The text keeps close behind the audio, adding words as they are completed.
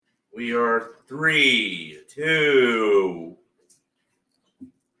We are 3, 2.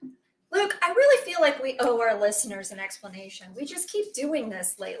 Luke, I really feel like we owe our listeners an explanation. We just keep doing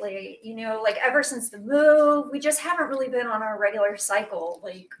this lately. Like ever since the move, we just haven't really been on our regular cycle.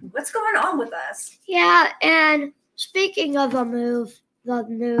 Like, what's going on with us? Yeah, and speaking of the move,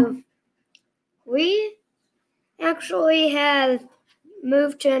 we actually have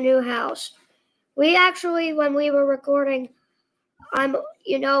moved to a new house. We actually, when we were recording, I'm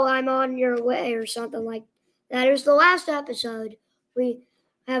on your way or something like that. It was the last episode we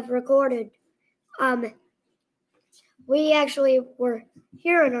have recorded. We actually were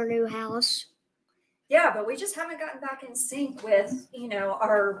here in our new house. Yeah, but we just haven't gotten back in sync with,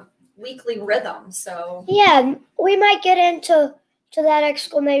 our weekly rhythm. So yeah, we might get into that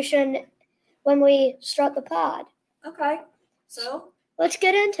exclamation when we start the pod. Okay, so let's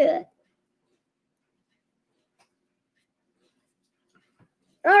get into it.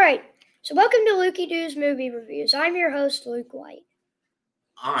 All right, so welcome to Lukey Doo's Movie Reviews. I'm your host, Luke White.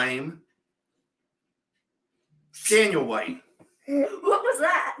 I'm Daniel White. What was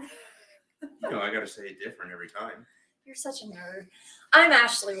that? I gotta say it different every time. You're such a nerd. I'm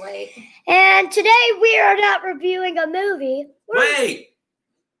Ashley White. And today we are not reviewing a movie. Wait!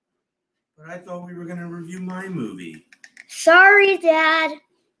 But I thought we were gonna review my movie. Sorry, Dad.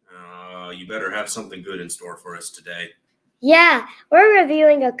 You better have something good in store for us today. Yeah, we're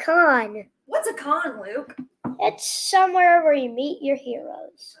reviewing a con. What's a con, Luke? It's somewhere where you meet your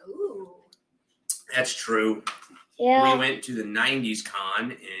heroes. Ooh. That's true. Yeah. We went to the 90s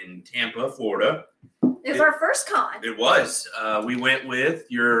con in Tampa, Florida. It was our first con. It was. We went with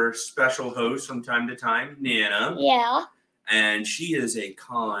your special host from time to time, Nana. Yeah. And she is a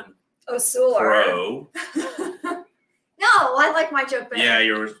con pro. No, I like my joke better. Yeah,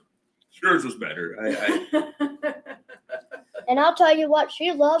 yours was better. And I'll tell you what,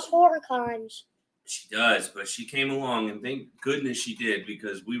 she loves horror cons. She does, but she came along, and thank goodness she did,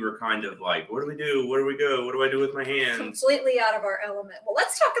 because we were kind of like, what do we do? Where do we go? What do I do with my hands? Completely out of our element. Well,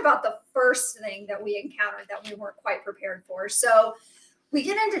 let's talk about the first thing that we encountered that we weren't quite prepared for. So we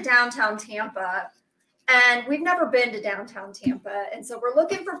get into downtown Tampa, and we've never been to downtown Tampa. And so we're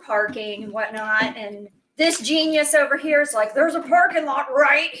looking for parking and whatnot, and this genius over here is like, there's a parking lot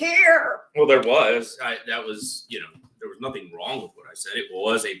right here. Well, there was. That was, there was nothing wrong with what I said. It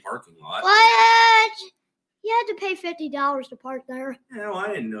was a parking lot. What? You had to pay $50 to park there. No, I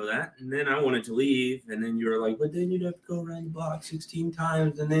didn't know that. And then I wanted to leave. And then you were like, but then you'd have to go around the block 16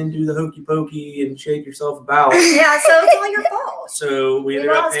 times and then do the hokey pokey and shake yourself about. Yeah, so it's all your fault. So we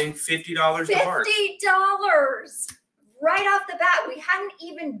ended up paying $50 to park. $50 right off the bat. We hadn't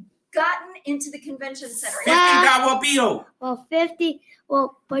even gotten into the convention center. $50 bill. Well, 50.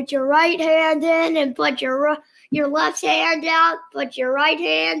 Well, put your right hand in and put your left hand out. Put your right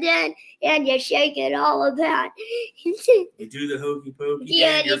hand in and you shake it all of that. You do the hokey pokey.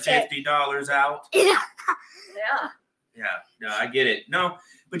 Yeah, and your $50 out. Yeah. Yeah. No, I get it. No,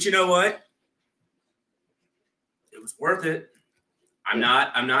 but you know what? It was worth it. I'm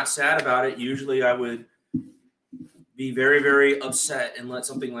not sad about it. Usually I would be very, very upset and let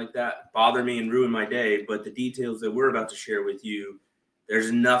something like that bother me and ruin my day. But the details that we're about to share with you,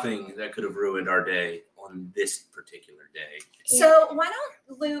 there's nothing that could have ruined our day on this particular day. So why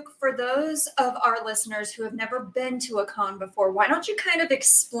don't, Luke, for those of our listeners who have never been to a con before, why don't you kind of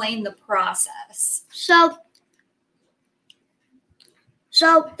explain the process? So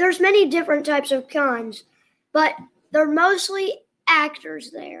there's many different types of cons, but they're mostly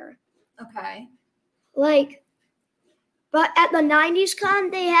actors there. Okay. But at the 90s con,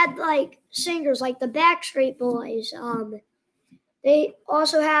 they had singers like the Backstreet Boys. They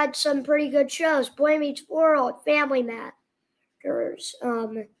also had some pretty good shows, Boy Meets World, Family Matters.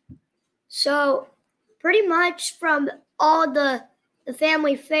 So pretty much from all the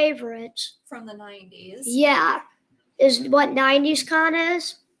family favorites. From the 90s. Yeah, is what 90s con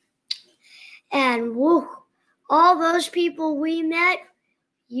is. And woo, all those people we met,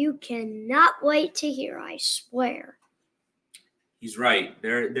 you cannot wait to hear, I swear. He's right.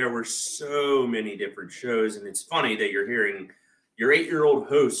 There were so many different shows, and it's funny that you're hearing your 8-year-old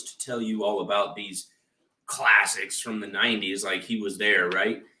host tell you all about these classics from the 90s, like he was there,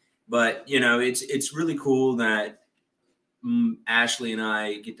 right? But, it's really cool that Ashley and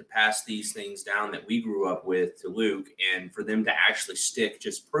I get to pass these things down that we grew up with to Luke, and for them to actually stick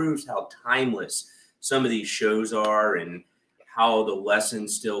just proves how timeless some of these shows are and how the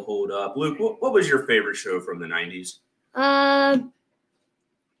lessons still hold up. Luke, what was your favorite show from the 90s? I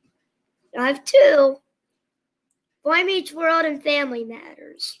have two. Boy Meets World and Family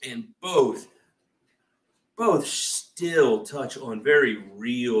Matters. And both still touch on very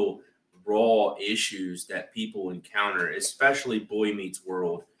real raw issues that people encounter, especially Boy Meets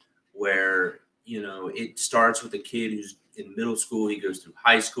World, where, it starts with a kid who's in middle school, he goes through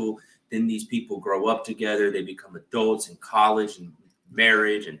high school, then these people grow up together, they become adults in college and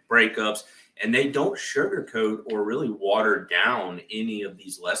marriage and breakups, and they don't sugarcoat or really water down any of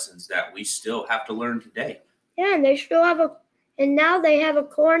these lessons that we still have to learn today. Yeah, and they still have and now they have a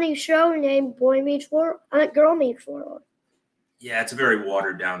corny show named Boy Meets World, Girl Meets World. Yeah, it's a very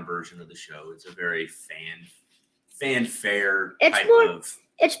watered down version of the show. It's a very fanfare type of.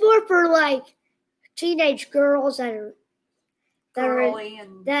 It's more for like teenage girls that are very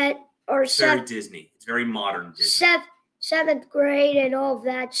Disney. It's very modern Disney. Seventh grade and all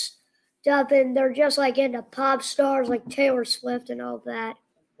that stuff, and they're just like into pop stars like Taylor Swift and all that.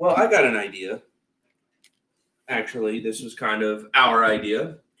 Well, I got an idea. Actually, this was kind of our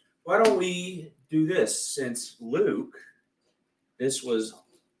idea. Why don't we do this, since Luke, this was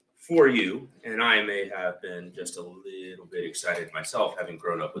for you, and I may have been just a little bit excited myself, having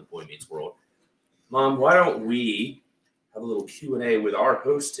grown up with Boy Meets World. Mom, why don't we have a little Q&A with our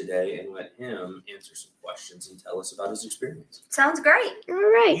host today and let him answer some questions and tell us about his experience? Sounds great. All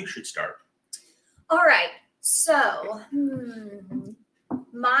right. You should start. All right. So,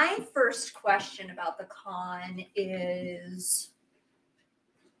 my first question about the con is,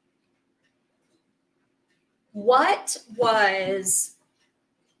 what was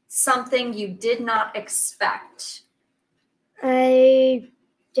something you did not expect? I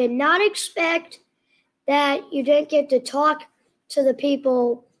did not expect that you didn't get to talk to the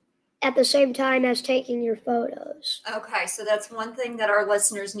people at the same time as taking your photos. Okay, so that's one thing that our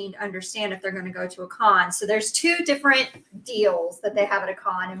listeners need to understand if they're going to go to a con. So there's two different deals that they have at a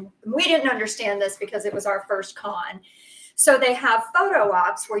con, and we didn't understand this because it was our first con. So they have photo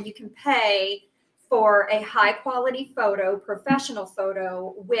ops where you can pay for a high quality photo, professional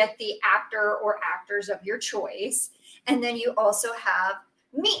photo with the actor or actors of your choice. And then you also have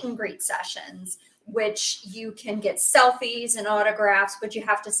meet and greet sessions, which you can get selfies and autographs, but you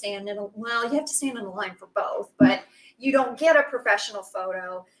have to stand in a line for both, but you don't get a professional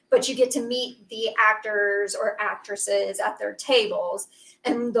photo, but you get to meet the actors or actresses at their tables.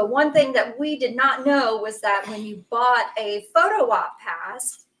 And the one thing that we did not know was that when you bought a photo op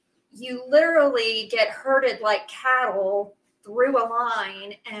pass, you literally get herded like cattle through a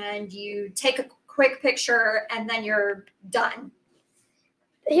line, and you take a quick picture and then you're done.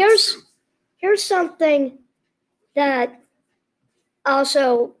 Here's something that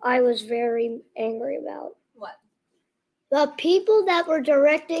also I was very angry about. What? The people that were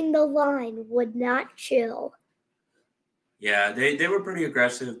directing the line would not chill. Yeah, they were pretty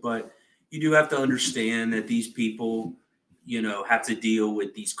aggressive, but you do have to understand that these people, have to deal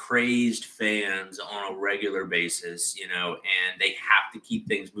with these crazed fans on a regular basis, and they have to keep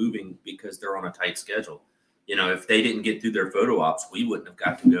things moving because they're on a tight schedule. If they didn't get through their photo ops, we wouldn't have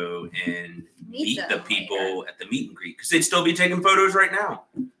got to go and meet the people at the meet and greet, because they'd still be taking photos right now.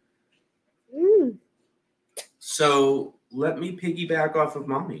 So let me piggyback off of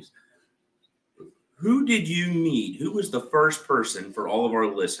Mommy's. Who did you meet? Who was the first person, for all of our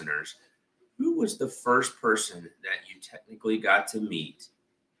listeners, who was the first person that you technically got to meet?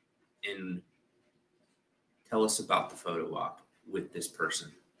 And tell us about the photo op with this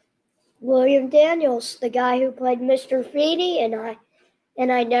person. William Daniels, the guy who played Mr. Feeney, and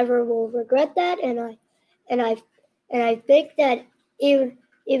I never will regret that. And I think that even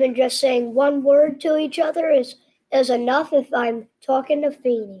just saying one word to each other is enough if I'm talking to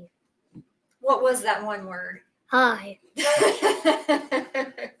Feeney. What was that one word? Hi.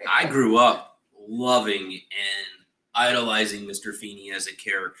 I grew up loving and idolizing Mr. Feeney as a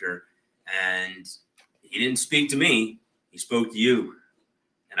character, and he didn't speak to me. He spoke to you,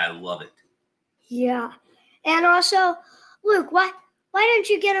 and I love it. Yeah. And also, Luke, why didn't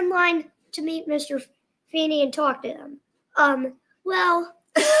you get in line to meet Mr. Feeney and talk to him? Well,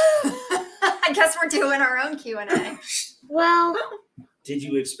 I guess we're doing our own Q&A. Well, did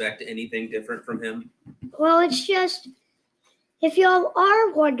you expect anything different from him? Well, it's just, if y'all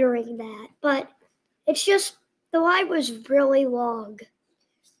are wondering that, but it's just the line was really long.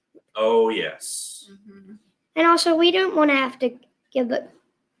 Oh, yes. Mm-hmm. And also, we didn't want to have to give the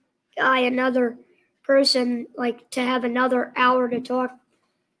guy another person, to have another hour to talk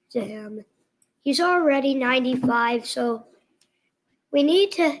to him. He's already 95, so we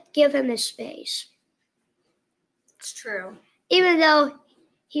need to give him his space. It's true. Even though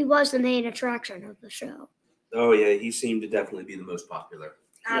he was the main attraction of the show. Oh, yeah, he seemed to definitely be the most popular.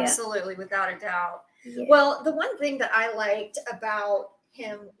 Absolutely, without a doubt. Yeah. Well, the one thing that I liked about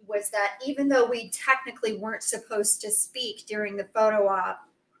him was that even though we technically weren't supposed to speak during the photo op,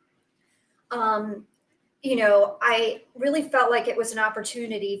 I really felt like it was an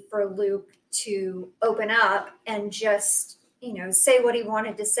opportunity for Luke to open up and just, say what he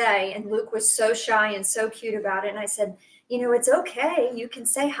wanted to say. And Luke was so shy and so cute about it. And I said, it's okay. You can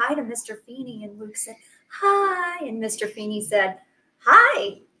say hi to Mr. Feeney. And Luke said, hi. And Mr. Feeney said,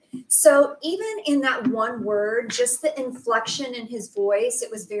 hi. So even in that one word, just the inflection in his voice, it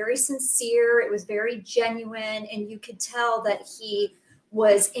was very sincere. It was very genuine. And you could tell that he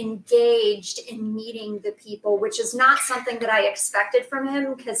was engaged in meeting the people, which is not something that I expected from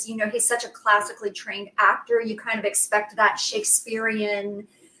him because, he's such a classically trained actor. You kind of expect that Shakespearean,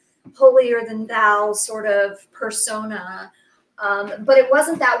 holier than thou sort of persona. But it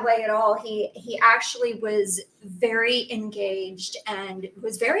wasn't that way at all. He actually was very engaged and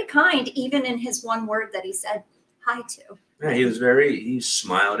was very kind, even in his one word that he said hi to. Yeah, he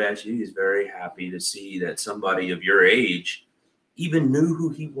smiled at you. He's very happy to see that somebody of your age even knew who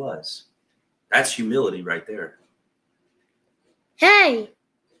he was. That's humility right there. Hey,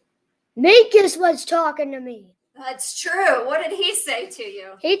 Minkus was talking to me. That's true. What did he say to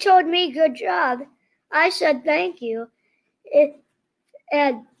you? He told me good job. I said thank you.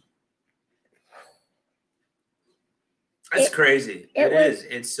 That's crazy. It is.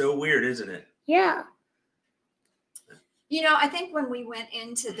 It's so weird, isn't it? Yeah. I think when we went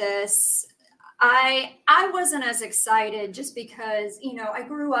into this, I wasn't as excited just because, I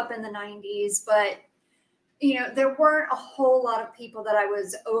grew up in the 90s, but, there weren't a whole lot of people that I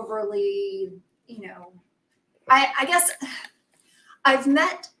was overly, I guess I've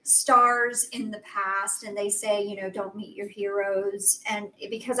met stars in the past and they say, don't meet your heroes. And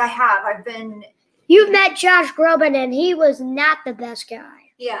because I've been. You've met Josh Groban and he was not the best guy.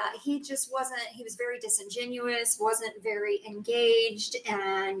 Yeah, he just wasn't, he was very disingenuous, wasn't very engaged,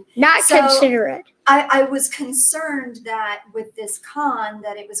 and not considerate. I was concerned that with this con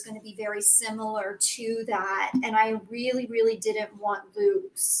that it was going to be very similar to that. And I really, really didn't want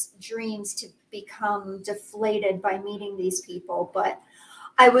Luke's dreams to become deflated by meeting these people. But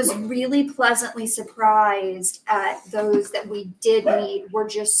I was really pleasantly surprised at those that we did meet were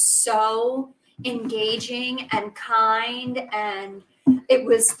just so engaging and kind, and it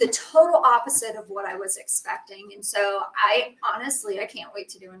was the total opposite of what I was expecting. And so I can't wait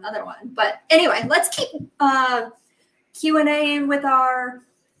to do another one. But anyway, let's keep Q&A in with our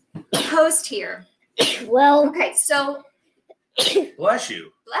host here. Well, okay, so bless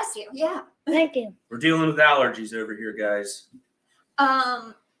you. Bless you. Yeah. Thank you. We're dealing with allergies over here, guys.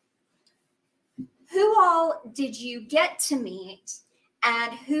 Who all did you get to meet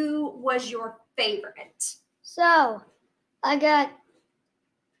and who was your favorite? So, I got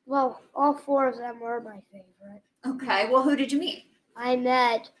all four of them were my favorite. Okay, well, who did you meet? I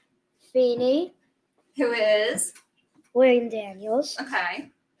met Feeney. Who is? William Daniels. Okay.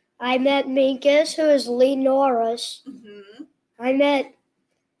 I met Minkus, who is Lee Norris. Mm-hmm. I met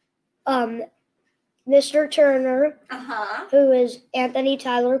Mr. Turner, who is Anthony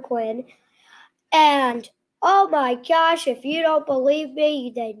Tyler Quinn. And, oh my gosh, if you don't believe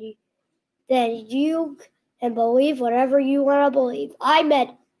me, then you can believe whatever you want to believe. I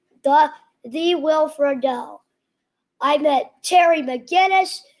met the Wilfred Dell. I met Terry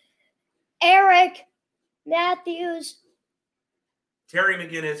McGinnis, Eric Matthews. Terry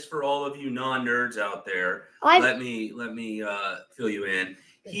McGinnis, for all of you non-nerds out there, let me fill you in.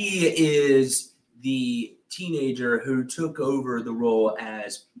 He is the teenager who took over the role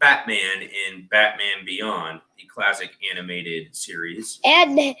as Batman in Batman Beyond, the classic animated series.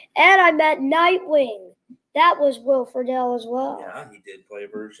 And I met Nightwing. That was Will Friedle as well. Yeah, he did play a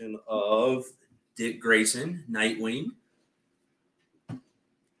version of Dick Grayson, Nightwing.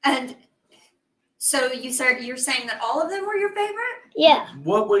 And so you're saying that all of them were your favorite? Yeah.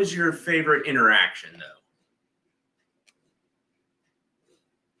 What was your favorite interaction, though?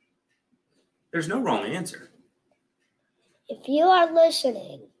 There's no wrong answer. If you are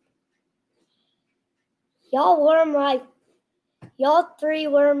listening, y'all three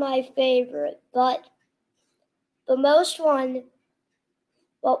were my favorite, but the most one,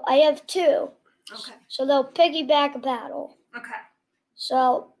 I have two. Okay. So they'll piggyback a battle. Okay.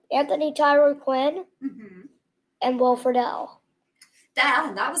 So Anthony Tyler Quinn and Will Friedle.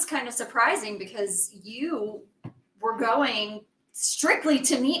 That was kind of surprising because you were going strictly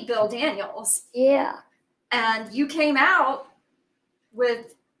to meet Bill Daniels. Yeah. And you came out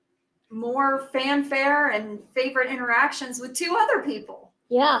with more fanfare and favorite interactions with two other people.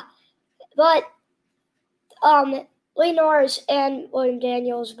 Yeah. But Lee Norris and William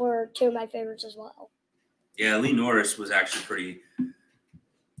Daniels were two of my favorites as well. Yeah, Lee Norris was actually pretty,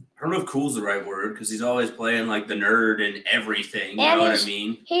 I don't know if cool's the right word, because he's always playing like the nerd and everything, you know what I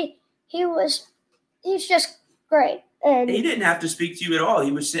mean? he's just great. And He didn't have to speak to you at all.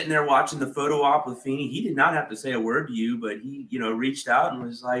 He was sitting there watching the photo op with Feeney. He did not have to say a word to you, but he, reached out and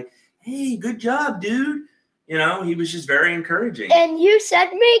was like, "Hey, good job, dude." He was just very encouraging. And you said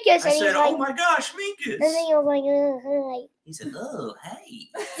Minkus. I said, "Oh my gosh, Minkus." And then he was like, He said, "Oh, hey."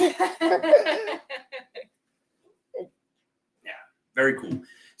 Yeah, very cool.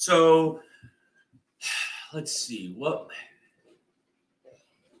 So let's see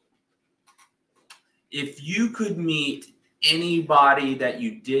if you could meet anybody that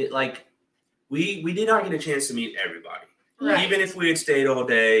you did like. We did not get a chance to meet everybody. Right. Even if we had stayed all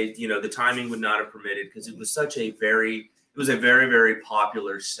day, the timing would not have permitted because it was a very, very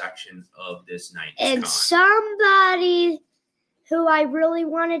popular section of this 90s and con. somebody who I really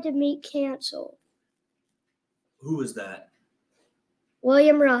wanted to meet canceled. Who was that?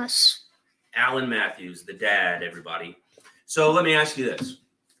 William Russ. Alan Matthews, the dad, everybody. So let me ask you this.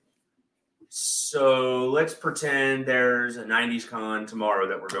 So let's pretend there's a 90s con tomorrow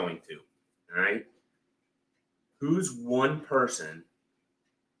that we're going to. All right? Who's one person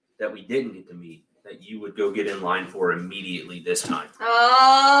that we didn't get to meet that you would go get in line for immediately this time?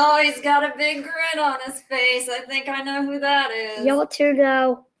 Oh, he's got a big grin on his face. I think I know who that is. Y'all two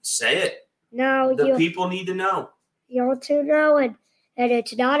know. Say it. No, The people need to know. Y'all two know, and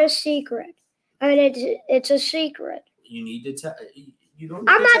it's not a secret. And it's a secret. You need to tell. You don't.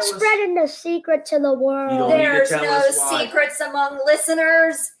 I'm not spreading the secret to the world. There's no secrets among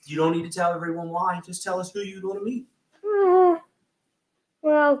listeners. You don't need to tell everyone why. Just tell us who you want to meet.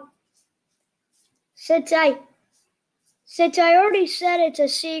 Well, since I already said it's a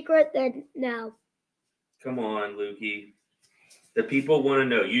secret, then no. Come on, Lukey. The people want to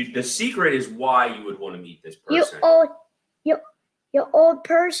know. The secret is why you would want to meet this person. You old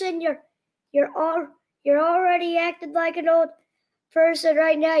person. You're already acting like an old person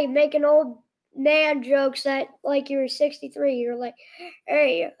right now. You're making old man jokes that like you're 63. You're like,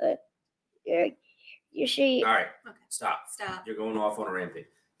 hey, you see. All right, Okay. stop. Stop. You're going off on a rampage.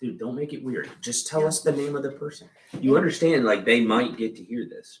 Dude, don't make it weird. Just tell us the name of the person. You understand, like, they might get to hear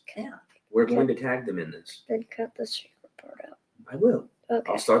this. Yeah. We're going to tag them in this. Then cut the secret part out. I will.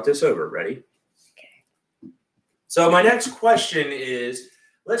 Okay. I'll start this over. Ready? Okay. So my next question is,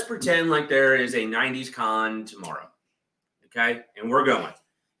 let's pretend like there is a 90s con tomorrow. Okay? And we're going.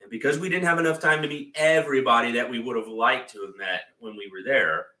 And because we didn't have enough time to meet everybody that we would have liked to have met when we were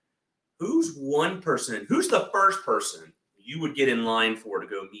there, who's the first person you would get in line for to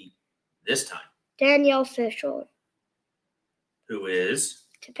go meet this time? Danielle Fishel. Who is?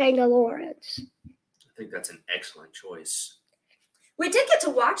 Topanga Lawrence. I think that's an excellent choice. We did get to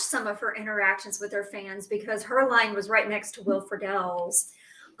watch some of her interactions with her fans because her line was right next to Will Friedle's.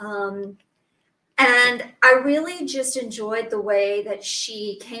 And I really just enjoyed the way that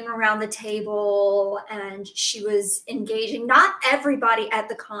she came around the table and she was engaging. Not everybody at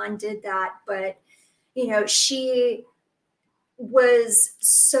the con did that, but, she was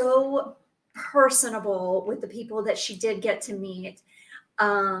so personable with the people that she did get to meet.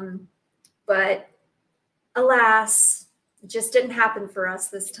 But alas, it just didn't happen for us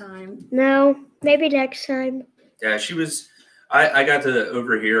this time. No, maybe next time. Yeah, she was. I got to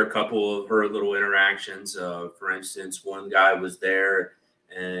overhear a couple of her little interactions. For instance, one guy was there,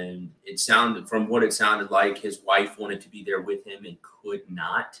 and from what it sounded like, his wife wanted to be there with him and could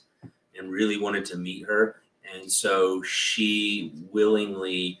not, and really wanted to meet her. And so she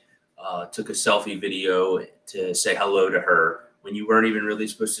willingly took a selfie video to say hello to her when you weren't even really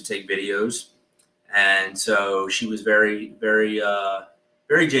supposed to take videos. And so she was very, very,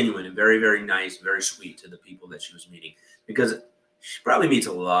 very genuine and very, very nice, very sweet to the people that she was meeting, because she probably meets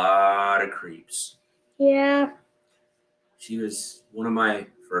a lot of creeps. Yeah. She was one of my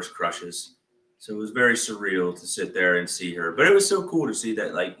first crushes. So it was very surreal to sit there and see her. But it was so cool to see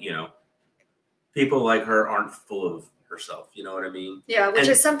that, people like her aren't full of herself. You know what I mean? Yeah, which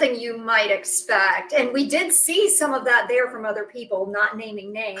is something you might expect. And we did see some of that there from other people, not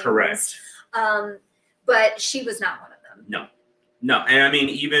naming names. Correct. But she was not one of them. No. And I mean,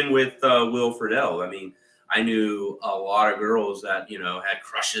 even with Will Friedle, I knew a lot of girls that, had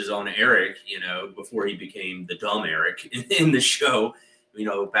crushes on Eric, before he became the dumb Eric in the show,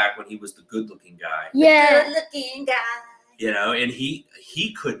 back when he was the good looking guy. Yeah. Good looking guy. And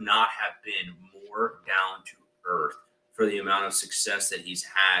he could not have been more down to earth for the amount of success that he's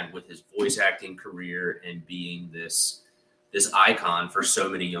had with his voice acting career and being this icon for so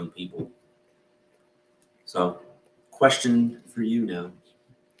many young people. So, question for you now.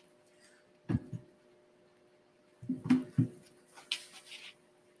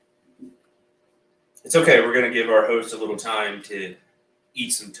 It's okay. We're going to give our host a little time to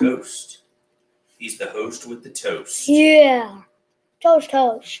eat some toast. He's the host with the toast. Yeah. Toast.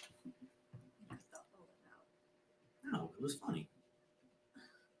 No, it was funny.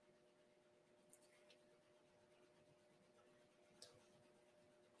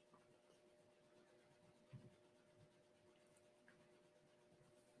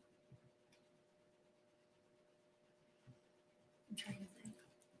 I'm trying to think.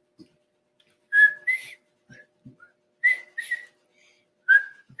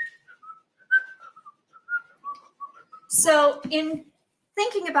 So, in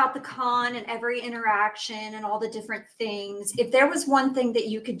thinking about the con and every interaction and all the different things, if there was one thing that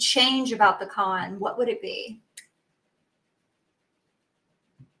you could change about the con, what would it be?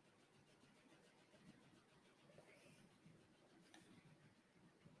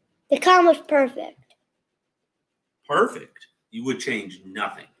 The con was perfect. Perfect. You would change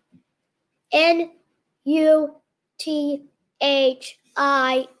nothing. NUTHING.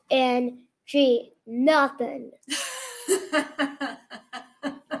 Nothing.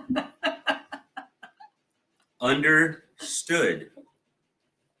 Understood.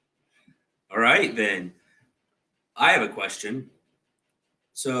 All right, then. I have a question.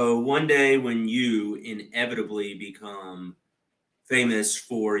 So one day when you inevitably become famous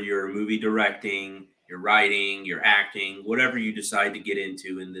for your movie directing, your writing, your acting, whatever you decide to get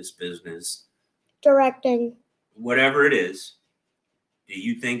into in this business, Directing. whatever it is, do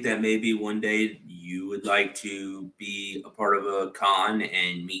you think that maybe one day you would like to be a part of a con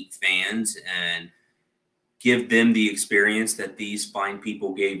and meet fans and give them the experience that these fine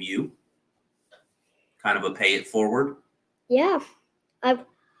people gave you? Kind of a pay it forward? Yeah. I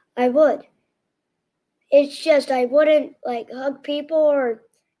would. It's just I wouldn't like hug people or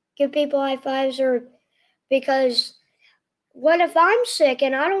give people high fives or because what if I'm sick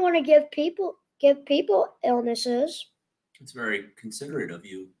and I don't want to give people illnesses? It's very considerate of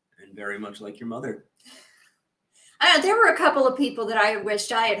you and very much like your mother. I know, there were a couple of people that I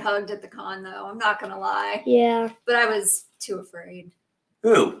wished I had hugged at the con, though. I'm not going to lie. Yeah. But I was too afraid.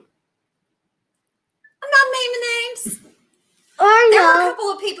 Who? I'm not naming names. I There were a know.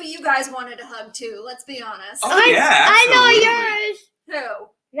 couple of people you guys wanted to hug, too. Let's be honest. Oh, yeah, I know absolutely. yours.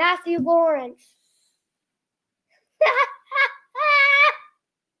 Who? Matthew Lawrence.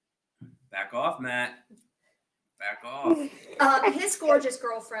 Back off, Matt. Back off. His gorgeous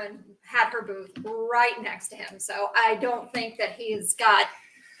girlfriend had her booth right next to him, so I don't think that he's got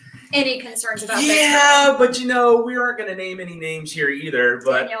any concerns about Yeah, but we aren't going to name any names here either.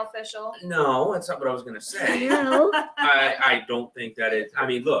 But Danielle Fishel. no, that's not what I was going to say. No. I don't think that it's. I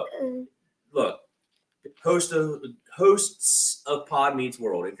mean, look. Hosts of Pod Meets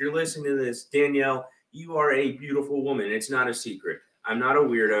World. If you're listening to this, Danielle, you are a beautiful woman. It's not a secret. I'm not a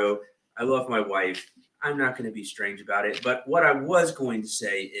weirdo. I love my wife. I'm not going to be strange about it. But what I was going to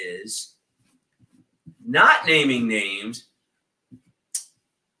say is, not naming names,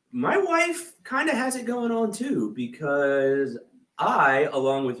 my wife kind of has it going on too, because I,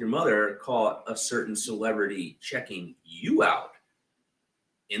 along with your mother, caught a certain celebrity checking you out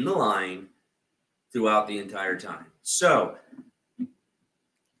in the line throughout the entire time. So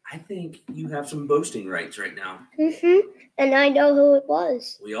I think you have some boasting rights right now. And I know who it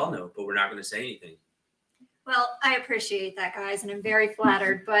was. We all know, but we're not going to say anything. Well, I appreciate that, guys, and I'm very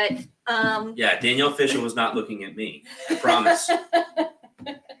flattered, but Yeah, Danielle Fisher was not looking at me. I promise.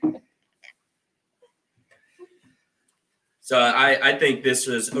 So I think this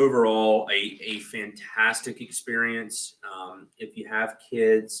was overall a fantastic experience. If you have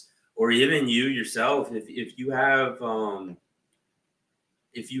kids, or even you yourself, if you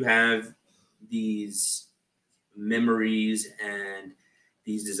have these memories and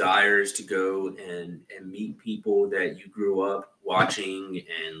these desires to go and meet people that you grew up watching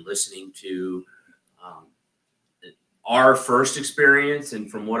and listening to, our first experience, and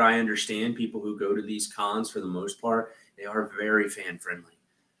from what I understand, people who go to these cons for the most part, they are very fan friendly.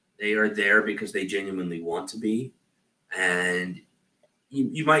 They are there because they genuinely want to be, and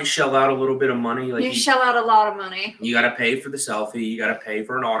you might shell out a little bit of money. Like you shell out a lot of money. You got to pay for the selfie. You got to pay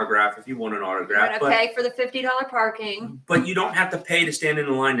for an autograph if you want an You autograph. got to pay for the $50 parking. But you don't have to pay to stand in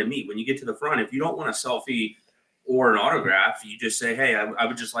the line to meet. When you get to the front, if you don't want a selfie or an autograph, you just say, hey, I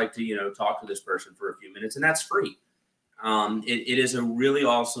would just like to, talk to this person for a few minutes, and that's free. It is a really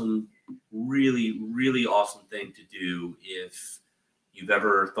awesome, really, really awesome thing to do. If you've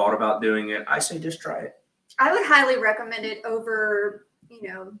ever thought about doing it, I say just try it. I would highly recommend it over,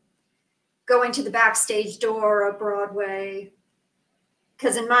 going to the backstage door of Broadway.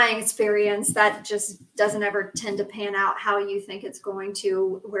 because in my experience, that just doesn't ever tend to pan out how you think it's going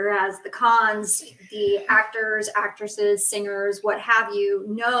to. Whereas the cons, the actors, actresses, singers, what have you,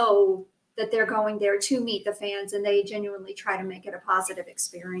 know that they're going there to meet the fans, and they genuinely try to make it a positive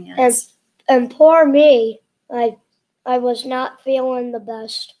experience. And poor me, I was not feeling the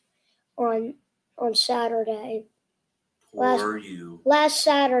best on Saturday. Poor you. Last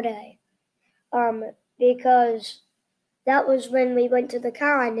Saturday, because that was when we went to the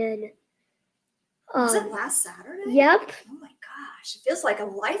con, and Was it last Saturday? Yep. Oh my gosh, it feels like a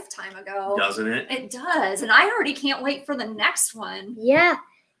lifetime ago. Doesn't it? It does, and I already can't wait for the next one. Yeah,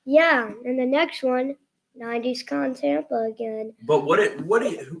 and the next one, 90s Con Tampa again. But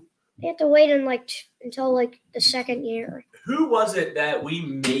who They have to wait until the second year. who was it that we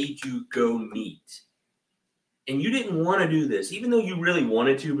made you go meet? And you didn't want to do this, even though you really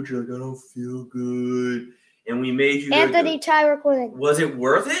wanted to, but you're like, I don't feel good. And we made you Anthony Tyler Quinn. Was it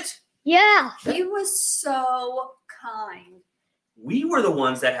worth it? Yeah. He was so kind. We were the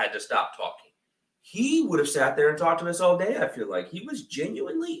ones that had to stop talking. He would have sat there and talked to us all day, I feel like. He was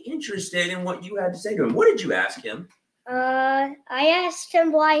genuinely interested in what you had to say to him. What did you ask him? I asked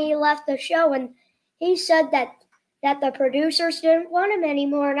him why he left the show, and he said that the producers didn't want him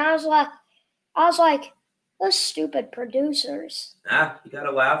anymore. And I was like, those stupid producers. You got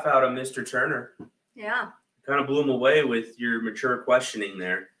to laugh out of Mr. Turner. Yeah. Kind of blew him away with your mature questioning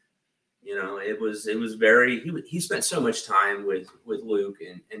there. You know, it was very. He spent so much time with Luke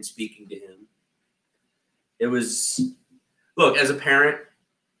and speaking to him. It was. Look, as a parent,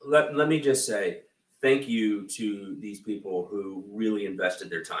 let me just say thank you to these people who really invested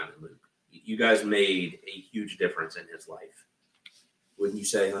their time in Luke. You guys made a huge difference in his life. Wouldn't you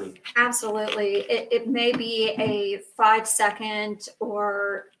say, honey? Absolutely. It may be a 5-second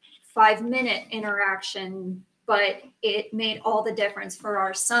or 5-minute interaction, but it made all the difference for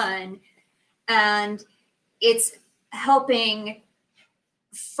our son. And it's helping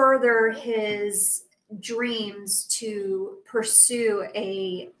further his dreams to pursue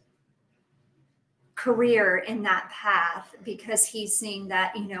a career in that path, because he's seeing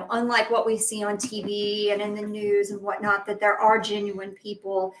that, unlike what we see on TV and in the news and whatnot, that there are genuine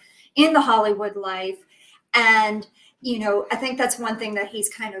people in the Hollywood life. And, I think that's one thing that he's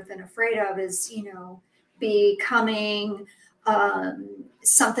kind of been afraid of is, becoming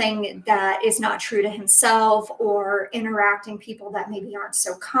something that is not true to himself, or interacting people that maybe aren't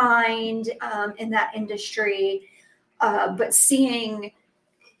so kind in that industry. But seeing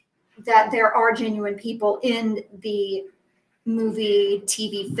that there are genuine people in the movie,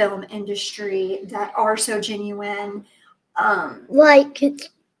 TV, film industry that are so genuine.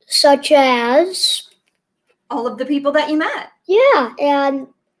 Such as all of the people that you met. Yeah, and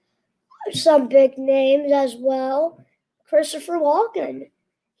some big names as well. Christopher Walken.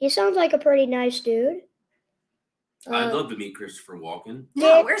 He sounds like a pretty nice dude. I'd love to meet Christopher Walken.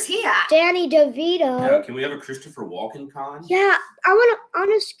 Yeah, where's he at? Danny DeVito. Yeah, can we have a Christopher Walken con? Yeah, I want to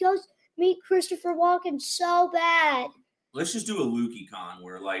honestly go meet Christopher Walken so bad. Let's just do a Lukey con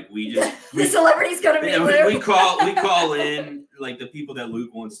where the celebrity's gonna meet Luke. We call in like the people that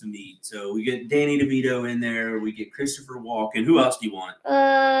Luke wants to meet. So we get Danny DeVito in there. We get Christopher Walken. Who else do you want?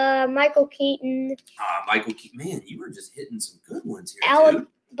 Michael Keaton. Michael Keaton. Man, you were just hitting some good ones here. Alec dude.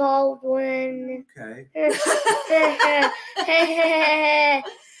 Baldwin. Okay.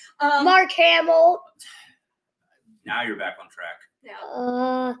 Mark Hamill. Now you're back on track.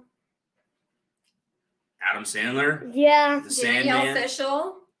 Yeah. Adam Sandler. Yeah. The Danielle Sandman.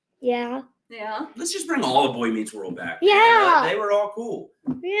 Fishel. Yeah. Yeah. Let's just bring all of Boy Meets World back. Yeah. They were all cool.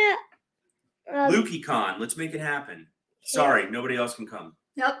 Yeah. Lukey Con. Let's make it happen. Sorry, nobody else can come.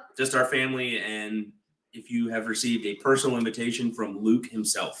 Yep. Just our family, and if you have received a personal invitation from Luke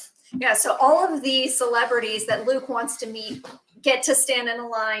himself. Yeah, so all of the celebrities that Luke wants to meet get to stand in a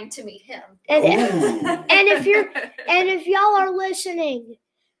line to meet him. And if y'all are listening,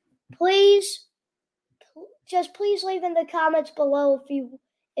 please leave in the comments below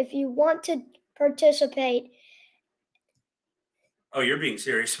if you want to participate. Oh, you're being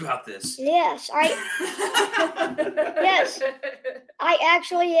serious about this. Yes, I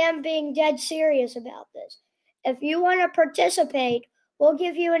actually am being dead serious about this. If you want to participate, we'll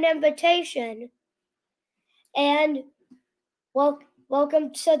give you an invitation. And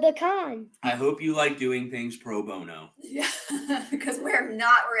welcome to the con. I hope you like doing things pro bono. Yeah, because we're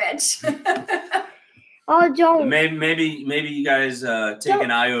not rich. Oh, don't. Maybe you guys take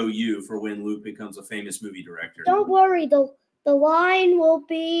an IOU for when Luke becomes a famous movie director. Don't worry, the line will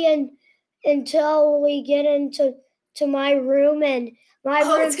be until we get into my room, and my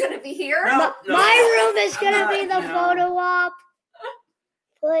room. It's gonna be here. No. My room is gonna be the photo op.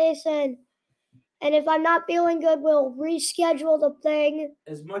 place, and if I'm not feeling good, we'll reschedule the thing.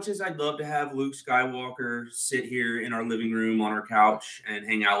 As much as I'd love to have Luke Skywalker sit here in our living room on our couch and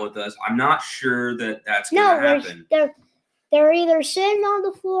hang out with us, I'm not sure that that's going to happen. They're either sitting on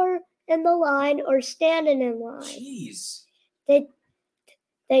the floor in the line or standing in line. Jeez.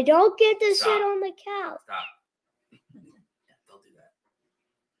 They don't get to Stop. sit on the couch. Stop. Don't do that.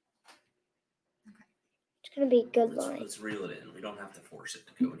 It's going to be a good line. Let's reel it in. We don't have to force it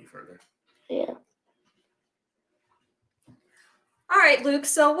to go any further. Yeah. All right, Luke.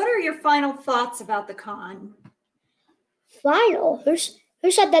 So, what are your final thoughts about the con? Final? Who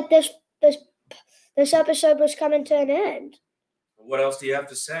said that this episode was coming to an end? What else do you have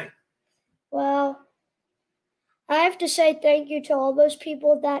to say? Well, I have to say thank you to all those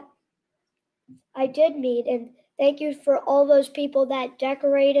people that I did meet, and thank you for all those people that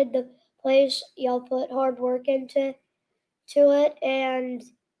decorated the place. Y'all put hard work into it, and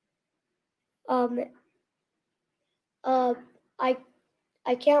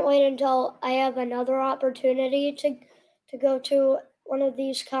I can't wait until I have another opportunity to go to one of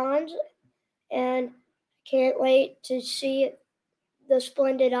these cons, and can't wait to see the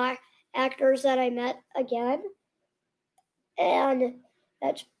splendid actors that I met again. And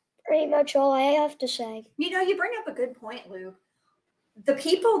that's pretty much all I have to say. You know, you bring up a good point, Luke. The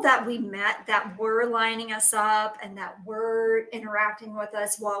people that we met that were lining us up and that were interacting with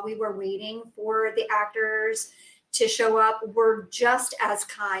us while we were waiting for the actors to show up were just as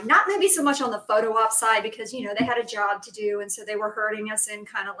kind. Not maybe so much on the photo op side because, you know, they had a job to do and so they were herding us in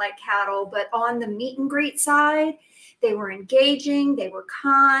kind of like cattle. But on the meet and greet side, they were engaging, they were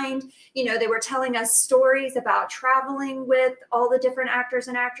kind, you know, they were telling us stories about traveling with all the different actors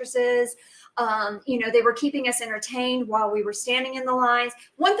and actresses. You know, they were keeping us entertained while we were standing in the lines.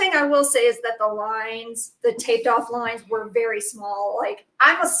 One thing I will say is that the lines, the taped off lines were very small. Like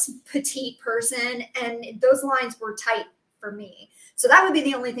I'm a petite person and those lines were tight for me. So that would be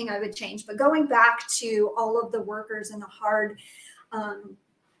the only thing I would change. But going back to all of the workers and the hard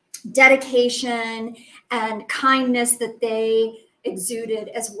dedication and kindness that they exuded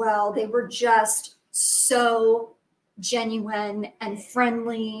as well. They were just so genuine and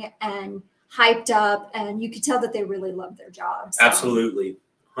friendly and hyped up, and you could tell that they really loved their jobs. So. Absolutely.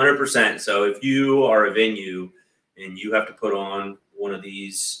 100%. So if you are a venue and you have to put on one of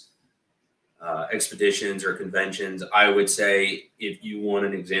these expeditions or conventions, I would say if you want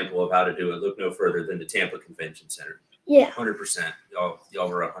an example of how to do it, look no further than the Tampa Convention Center. Yeah. 100%. Y'all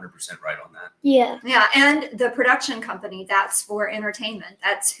were 100% right on that. Yeah. Yeah, and the production company, that's for entertainment.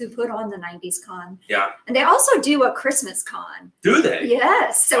 That's who put on the 90s con. Yeah. And they also do a Christmas con. Do they?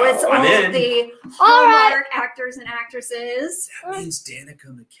 Yes. So it's all the Hallmark actors and actresses. That means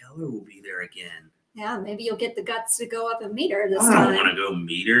Danica McKellar will be there again. Yeah, maybe you'll get the guts to go up and meet her this I time. don't want to go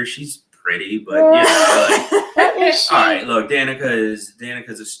meet her. She's pretty, but yeah. All right, look, Danica's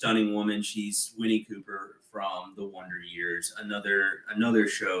a stunning woman. She's Winnie Cooper from The Wonder Years, another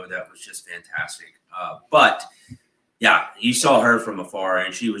show that was just fantastic. But yeah, you saw her from afar,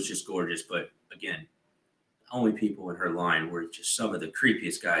 and she was just gorgeous. But again, only people in her line were just some of the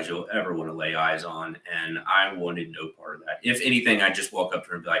creepiest guys you'll ever want to lay eyes on, and I wanted no part of that. If anything, I'd just walk up to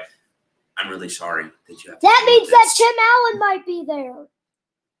her and be like, "I'm really sorry that you have." That means that Tim Allen might be there.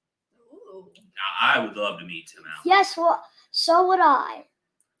 Ooh. I would love to meet Tim Allen. Yes, well, so would I.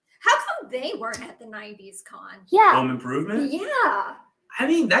 How come they weren't at the 90s con? Yeah. Home Improvement? Yeah. I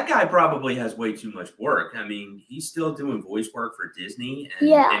mean, that guy probably has way too much work. I mean, he's still doing voice work for Disney.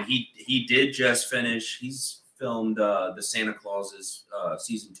 And he did just finish, he's filmed the Santa Clauses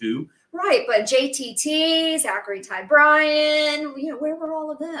season 2. Right, but JTT, Zachary Ty Bryan, you know, where were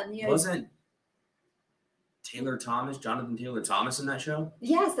all of them? You know, Wasn't Jonathan Taylor Thomas in that show?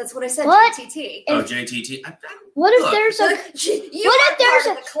 yes, that's what I said. What? JTT. Oh, JTT. What if there's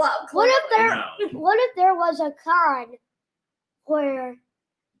a club? what if there No. what if there was a con where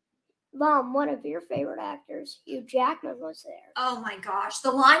Mom, one of your favorite actors, Hugh Jackman, was there? Oh my gosh, the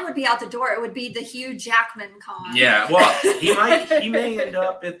line would be out the door. It would be the Hugh Jackman con. Yeah, well, he may end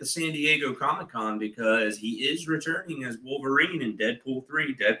up at the San Diego Comic-Con because he is returning as Wolverine in Deadpool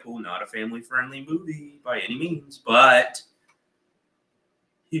 3. Deadpool, not a family-friendly movie by any means, but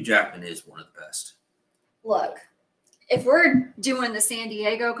Hugh Jackman is one of the best. Look, if we're doing the San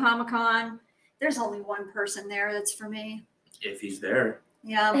Diego Comic-Con, there's only one person there that's for me. If he's there.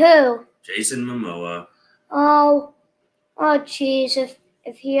 Yeah. Who? Jason Momoa. Oh, jeez.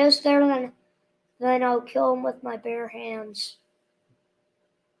 If he is there, then I'll kill him with my bare hands.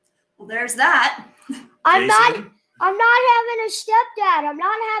 Well, there's that. I'm not Jason? having a stepdad. I'm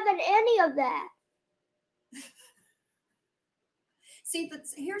not having any of that. See, but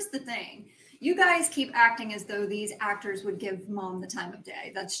here's the thing. You guys keep acting as though these actors would give mom the time of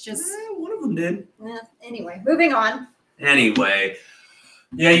day. That's just One of them did. Anyway, moving on. Anyway,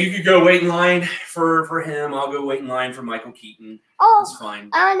 yeah, you could go wait in line for him. I'll go wait in line for Michael Keaton. Oh, That's fine.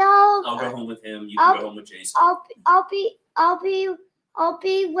 I know. I'll go home with him. You can go home with Jason. I'll be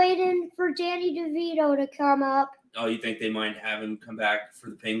waiting for Danny DeVito to come up. Oh, you think they might have him come back for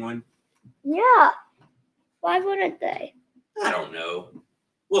the Penguin? Yeah. Why wouldn't they? I don't know.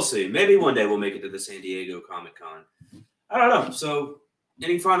 We'll see. Maybe one day we'll make it to the San Diego Comic-Con. I don't know. So,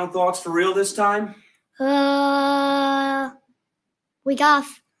 any final thoughts for real this time? We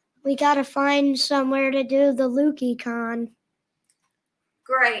gotta find somewhere to do the Lukey Con.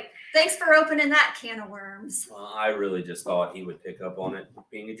 Great. Thanks for opening that can of worms. Well, I really just thought he would pick up on it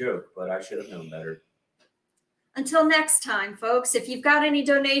being a joke, but I should have known better. Until next time, folks, if you've got any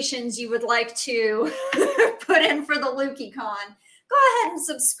donations you would like to put in for the Lukey Con, go ahead and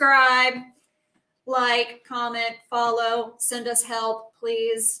subscribe, like, comment, follow, send us help,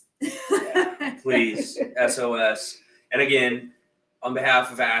 please. Please, SOS. And again, on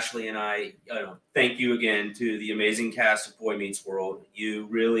behalf of Ashley and I, thank you again to the amazing cast of Boy Meets World. You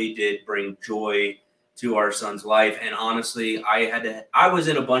really did bring joy to our son's life. And honestly, I was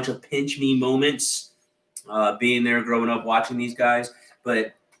in a bunch of pinch me moments being there, growing up, watching these guys.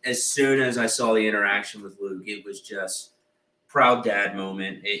 But as soon as I saw the interaction with Luke, it was just proud dad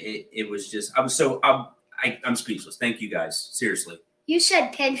moment. It was just, I'm speechless. Thank you guys. Seriously. You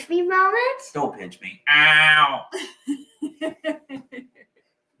said pinch me moment? Don't pinch me. Ow.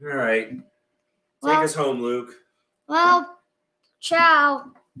 All right. Take us home, Luke. Well,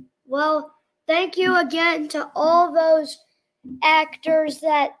 ciao. Well, thank you again to all those actors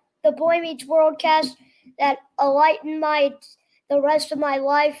that the Boy Meets World cast that enlightened the rest of my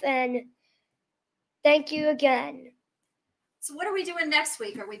life, and thank you again. So what are we doing next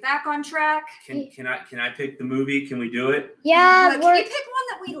week? Are we back on track? Can I pick the movie? Can we do it? Yeah. Can we pick one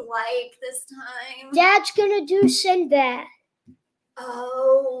that we like this time? Dad's gonna do Sinbad.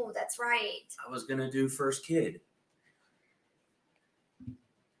 Oh, that's right. I was gonna do First Kid.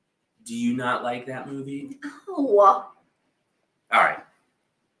 Do you not like that movie? Oh. All right.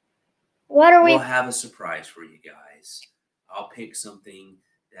 We'll have a surprise for you guys. I'll pick something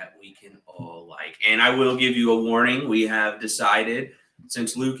that we can all like. And I will give you a warning. We have decided,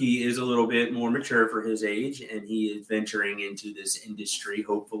 since Lukey is a little bit more mature for his age and he is venturing into this industry,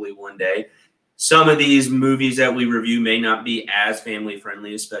 hopefully one day, some of these movies that we review may not be as family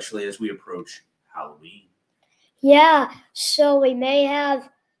friendly, especially as we approach Halloween. Yeah, so we may have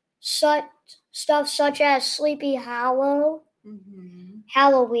stuff such as Sleepy Hollow,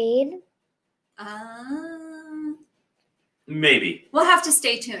 Halloween. Maybe. We'll have to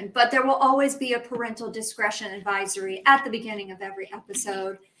stay tuned, but there will always be a parental discretion advisory at the beginning of every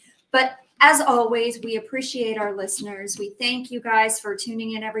episode. But as always, we appreciate our listeners. We thank you guys for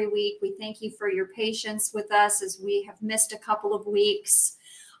tuning in every week. We thank you for your patience with us as we have missed a couple of weeks.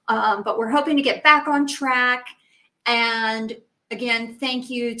 But we're hoping to get back on track. And again,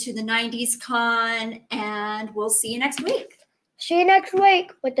 thank you to the 90s Con, and we'll see you next week. See you next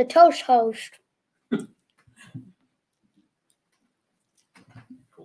week with the Toast Host.